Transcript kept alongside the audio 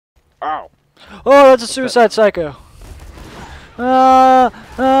Ow! Oh, that's a suicide psycho.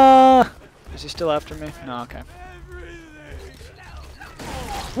 Is he still after me? No, okay.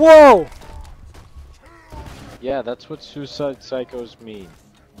 Whoa! Yeah, that's what suicide psychos mean.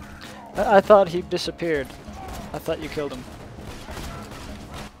 I thought he disappeared. I thought you killed him.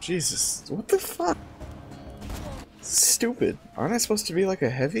 Jesus, what the fuck? Stupid. Aren't I supposed to be like a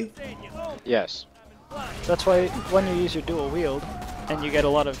heavy? Yes. That's why when you use your dual wield, and you get a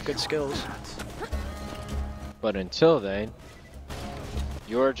lot of good skills. But until then,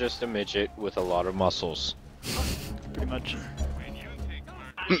 you're just a midget with a lot of muscles. Pretty much.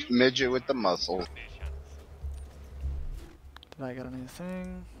 Midget with the muscles. Did I get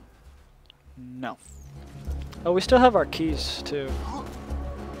anything? No. Oh, we still have our keys, too.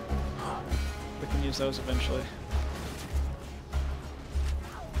 We can use those eventually.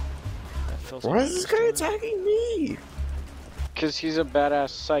 That fills Why up is this the guy storage. attacking me? Because he's a badass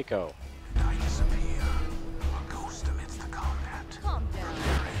psycho.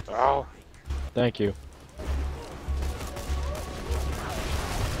 Oh. Thank you.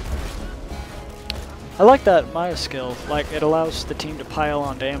 I like that Maya skill. Like, it allows the team to pile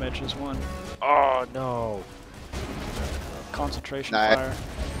on damage as one. Oh, no. Concentration Nah. fire.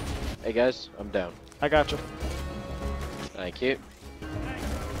 Hey, guys, I'm down. I got you. Thank you.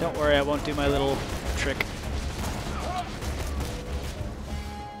 Don't worry, I won't do my little trick.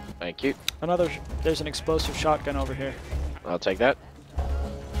 Thank you. There's an explosive shotgun over here. I'll take that.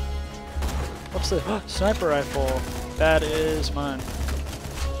 What's the sniper rifle? That is mine.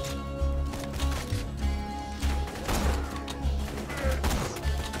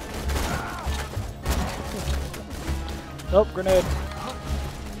 Oh, grenade.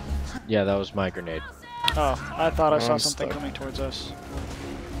 Yeah, that was my grenade. Oh, I thought I saw I'm something stuck. coming towards us.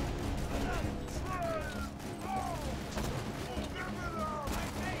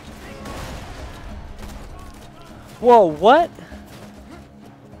 Whoa, what?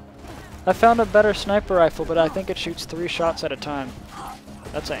 I found a better sniper rifle, but I think it shoots 3 shots at a time.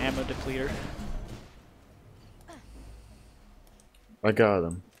 That's an ammo depleter. I got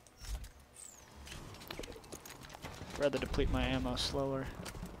him. Rather deplete my ammo slower.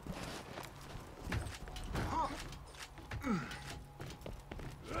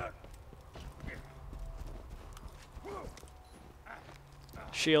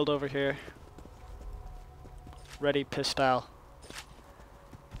 Shield over here. Ready pistol.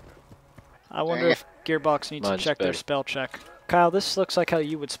 I wonder if Gearbox needs Mine's to check their better. spell check. Kyle, this looks like how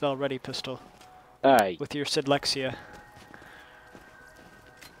you would spell ready pistol Aye. with your Sidlexia.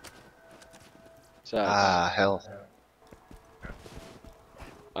 Ah, hell.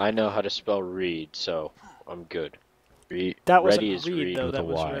 I know how to spell read, so I'm good. That wasn't ready is read though, with that a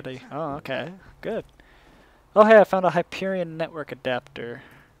was Y. ready. Oh, okay. Good. Oh hey, I found a Hyperion network adapter.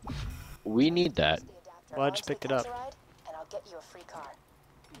 We need that. Well, I just picked it up.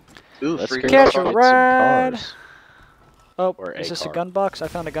 Ooh, Let's free go Catch car. a find ride. some cars. Oh, Or is a this car. a gun box? I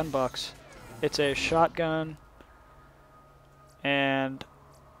found a gun box. It's a shotgun and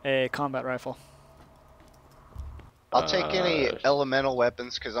a combat rifle. I'll take any Uh, elemental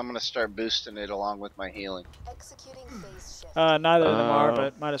weapons because I'm going to start boosting it along with my healing. Neither of them are, Uh,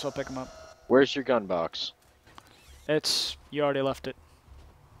 but might as well pick them up. Where's your gun box? You already left it.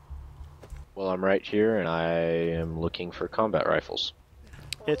 Well, I'm right here, and I am looking for combat rifles.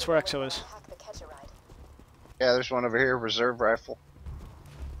 It's where Exo is. Yeah, there's one over here, reserve rifle.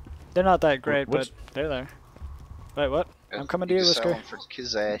 They're not that great, Which- but they're there. Wait, what? I'm coming to you, can sell Whisker. them for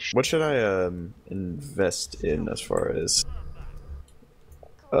Kizash. What should I invest in as far as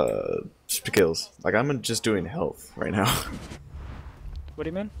skills? Like I'm just doing health right now. What do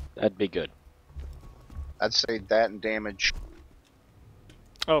you mean? That'd be good. I'd say that and damage.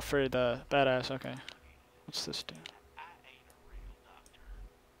 Oh, for the badass, okay. What's this do?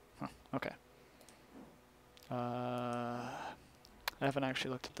 Huh, okay. I haven't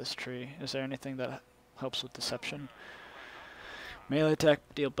actually looked at this tree. Is there anything that helps with deception? Melee attack,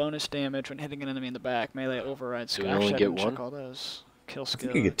 deal bonus damage when hitting an enemy in the back. Melee override Do skill. we only Actually, I get didn't check one? all those. Kill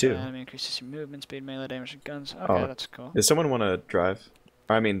skill. think you get 2. Enemy increases your movement speed, melee damage, and guns. Okay, Oh. that's cool. Does someone want to drive?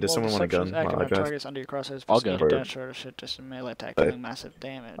 I mean, does Well, someone want a deception gun is active while I on drive? targets under your crosshairs. I'll Speed go. dash short of shit, just a melee attack, Right. dealing massive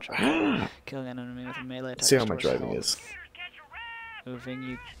damage. Okay. Killing an enemy with a melee attack. See how my restores driving health.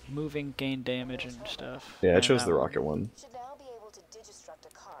 is. Moving, gain damage and stuff. Yeah, I And chose that the rocket one. Should now be able to digistruct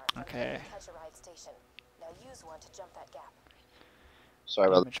a car. Okay. Catch a ride station. Now use one to jump that gap. Sorry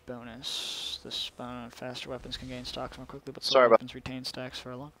about Damage bonus. This spawn faster weapons can gain stocks more quickly, but Sorry slower about- weapons retain stacks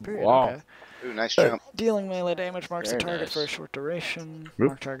for a long period. Wow. Okay. Ooh, nice jump. Dealing melee damage marks the Very target nice. for a short duration. Oop.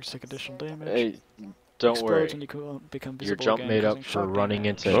 Mark targets take additional damage. Hey, Don't explodes worry. when you become Your visible jump again, made up causing for shock running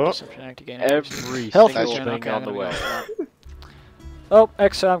damage. into Deception act, you gain increased every health single regen. thing Okay, on I'm the gonna go way. for that. Oh,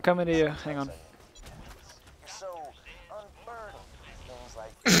 Exo, I'm coming to you. Hang on. You're so unburdened.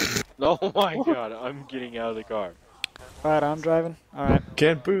 Things like Oh my god, I'm getting out of the car. Alright, I'm driving. Alright.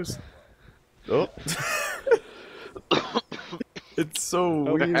 Can't boost. Oh. It's so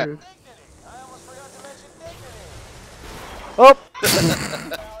weird. I almost forgot to mention dignity. Oh!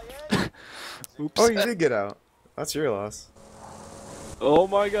 Oops. Oh, you did get out. That's your loss. Oh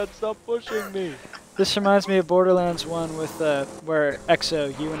my god, stop pushing me. This reminds me of Borderlands 1 with where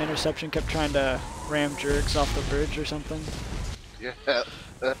Exo, you and Interception kept trying to ram jerks off the bridge or something. Yeah.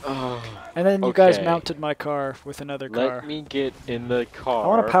 Oh, And then you guys okay. mounted my car with another car. Let me get in the car. I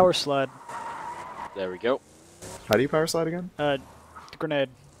want a power slide. There we go. How do you power slide again? Grenade.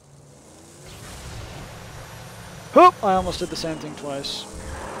 Hoop! I almost did the same thing twice.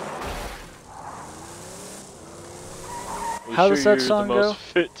 We How sure does that you're song the go? most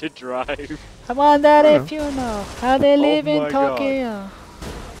fit to drive. I want that I if you know how they live in my God. Tokyo.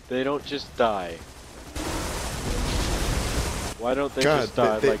 They don't just die. Why don't they God, just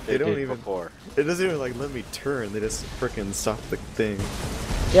die like they don't did even, before? It doesn't even like let me turn. They just frickin' stop the thing.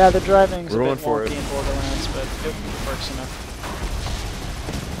 Yeah, the driving's We're a going bit for wonky it. in Borderlands, but it works enough.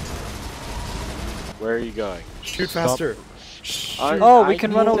 Where are you going? Shoot Stop. faster. Oh, we I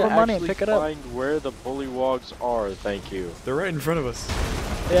can run need over to money and actually pick it up. Find where the bullywogs are, thank you. They're right in front of us.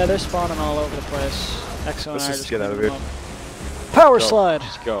 Yeah, they're spawning all over the place. Exo and Let's I are just just get out of cleaning here. them up. Power Go. slide!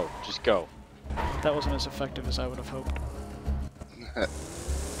 Just go. Just go. That wasn't as effective as I would have hoped.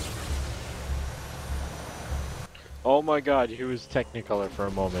 Oh my god, he was Technicolor for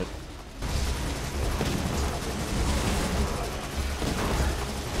a moment.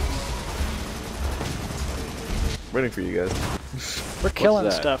 Waiting for you guys. We're killing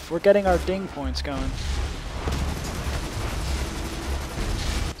that? stuff. We're getting our ding points going.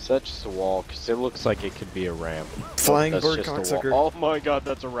 Is that just a wall? Because it looks like it could be a ramp. Flying That's bird just a cocksucker. wall. Oh my god,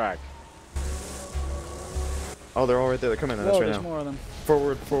 that's a rack. Oh, they're all right there. They're coming at us Whoa, right there's now. more of them.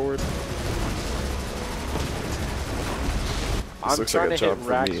 Forward, forward. I'm looks trying like a to hit job for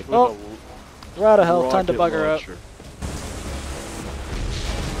racks me. with Oh, we're out a of health. Time to rocket bugger up. launcher.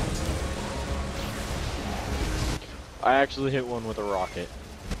 I actually hit one with a rocket.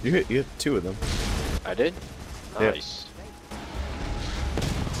 You hit two of them. I did? Yeah. Nice.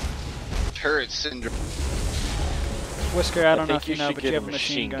 Turret syndrome. Whisker, I don't know think if you know, should but get you have a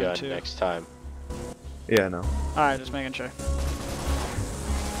machine gun too. next time. Yeah, no. Alright, just making sure.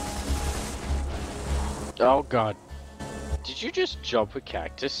 Oh god. Did you just jump a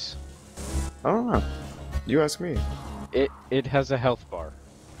cactus? I don't know. You ask me. It has a health bar.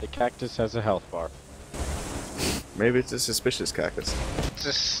 The cactus has a health bar. Maybe it's a suspicious cactus. It's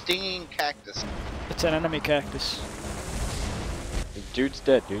a stinging cactus. It's an enemy cactus. Dude's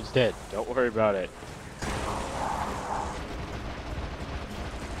dead, dude's dead. Don't worry about it.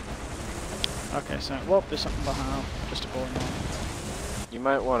 Okay, so, well, there's something behind. Just a bowling ball. You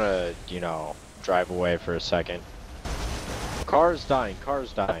might want to, you know, drive away for a second. Car's dying,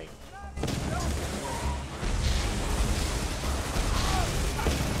 car's dying.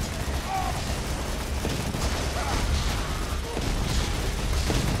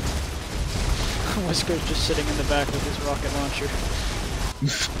 Whisker's just sitting in the back with his rocket launcher.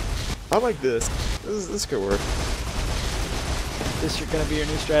 I like this. This could work. This is gonna be your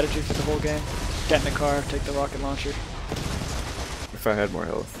new strategy for the whole game? Get in the car, take the rocket launcher. If I had more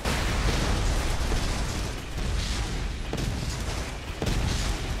health.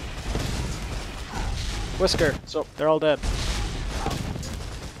 Whisker, So, they're all dead.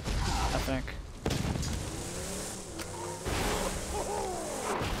 I think.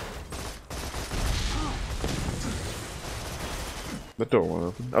 The door won't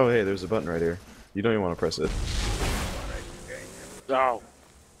open. Oh, hey, there's a button right here. You don't even want to press it. oh,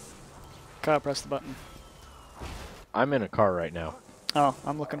 Kyle, press the button. I'm in a car right now. Oh,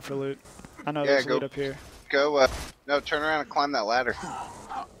 I'm looking for loot. I know Yeah, there's go- loot up here. Go, no, turn around and climb that ladder.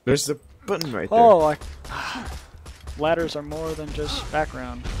 There's the button right there. Oh, ladders are more than just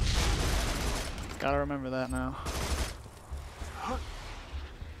background. Gotta remember that now.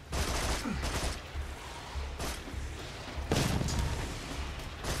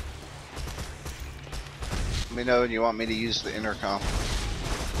 Let me know when you want me to use the intercom.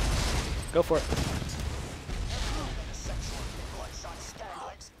 Go for it.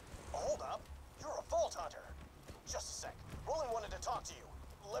 Hold up. You're a Vault Hunter. Just a sec. Roland wanted to talk to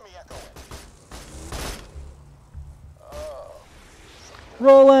you. Let me echo it. Oh.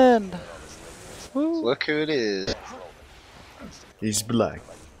 Roland! Woo. Look who it is. He's black.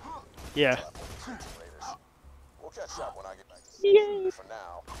 Yeah.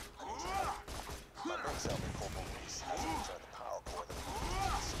 My big self in Corporal Reese has returned the power core that we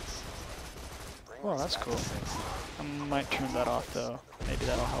used to see. Bring Oh, Reese that's back cool. to safety. I might turn that off though. Maybe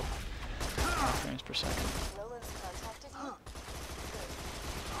that'll help. 5 frames per second. Roland's contacted you? Good.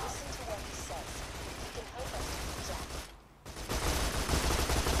 Listen to what he says. He can help us defeat Jack.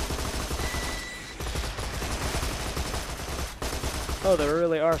 Oh, there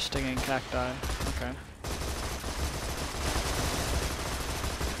really are stinging cacti. Okay.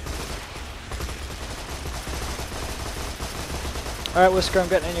 Alright, Whisker, I'm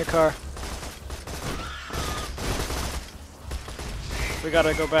getting in your car. We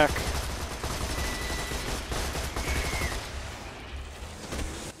gotta go back.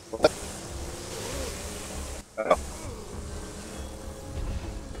 Oh.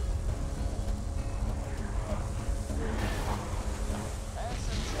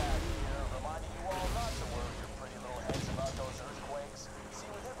 Handsome Jack here, reminding you all not to worry your pretty little heads about those earthquakes. See,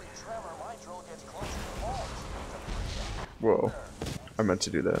 with every tremor, my drill gets closer to Mars. Whoa. I meant to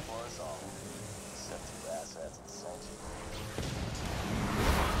do that. For us all. Except you asshats and salty.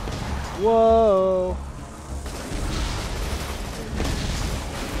 Whoa!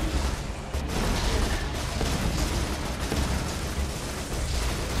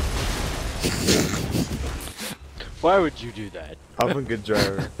 Why would you do that? I'm a good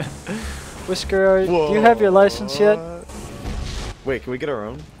driver. Whisker, do you have your license yet? Wait, can we get our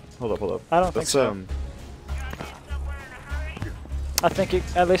own? Hold up, hold up. I don't think Let's, so. I think you,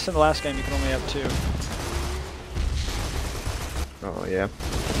 at least in the last game you can only have 2. Oh, yeah.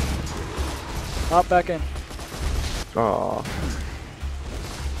 Hop back in. Aw.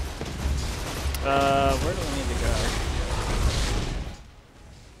 Where do we need to go?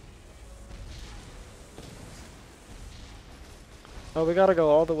 Oh, we gotta go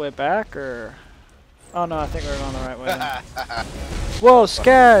all the way back, or? Oh no, I think we're going the right way. Then. Whoa,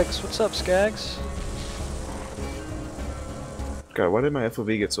 Skags! What's up, Skags? God, why did my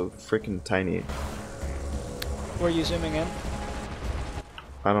FOV get so freaking tiny? Were you zooming in?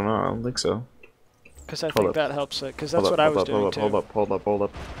 I don't know, I don't think so. Because I Hold think up. that helps it, because that's Hold what up, I hold was up, doing hold too. up, hold up, hold up, hold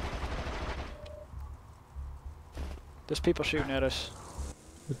up. There's people shooting at us.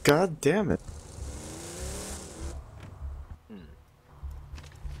 God damn it.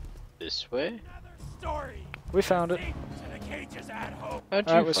 This way? We found it. How'd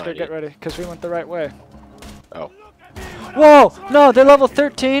you Alright, Whisker, find get it? ready, because we went the right way. Oh. Whoa! No, they're level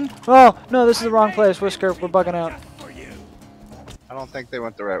 13! Oh, no, this is the wrong place, Whisker. We're bugging out. I don't think they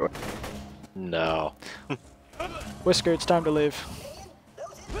went the right way. No. Whisker, it's time to leave.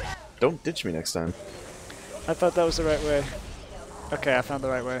 Don't ditch me next time. I thought that was the right way. Okay, I found the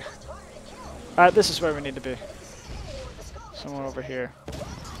right way. Alright, this is where we need to be. Somewhere over here.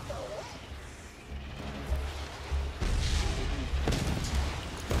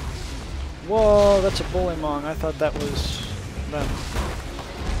 Whoa, that's a bullymong. I thought that was them.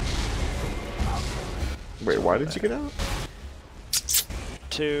 Wait, why did you get out?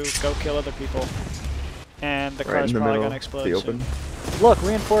 To go kill other people. And the Right car's in the probably middle, gonna explode the soon. open. Look,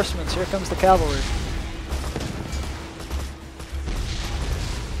 reinforcements. Here comes the cavalry.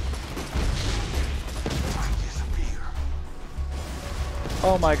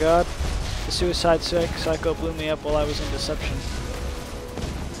 Oh my god. The suicide psycho blew me up while I was in deception.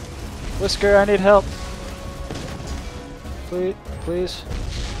 Whisker, I need help. Please, please,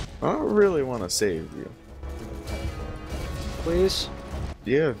 I don't really want to save you. please.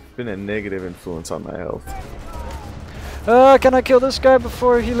 You have been a negative influence on my health. Can I kill this guy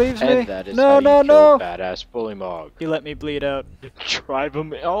before he leaves me? And that is No, how no, you no! kill a badass bullymog. You let me bleed out. Drive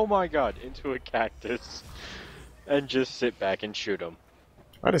him, oh my god, into a cactus. And just sit back and shoot him.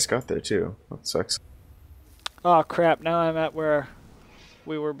 I just got there too. That sucks. Oh crap, now I'm at where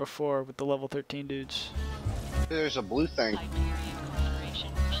we were before with the level 13 dudes. There's a blue thing.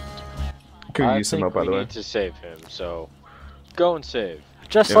 Could I use some think help, by we the way. need to save him, so go and save.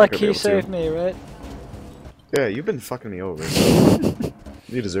 Just You're not like gonna be he able to. saved me, right? Yeah, you've been fucking me over. So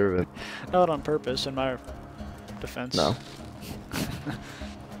you deserve it. Not on purpose, in my defense. No.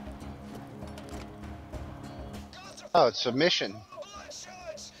 Oh, it's a mission.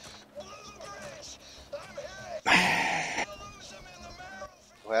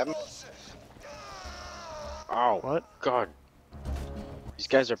 What happened? Oh, What? god. These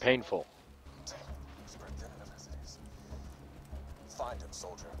guys are painful. Find him,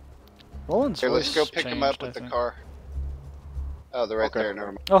 soldier. Roland's Here, let's voice go pick him up changed, with I the think. car. Oh, they're right Okay. there. Never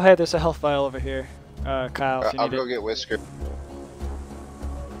mind. Oh, hey, there's a health vial over here. Kyle, if you I'll need go it. get Whisker.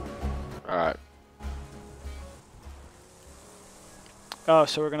 Alright. Oh,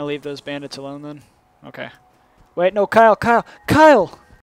 so we're gonna leave those bandits alone then? Okay. Wait, no, Kyle, Kyle, Kyle!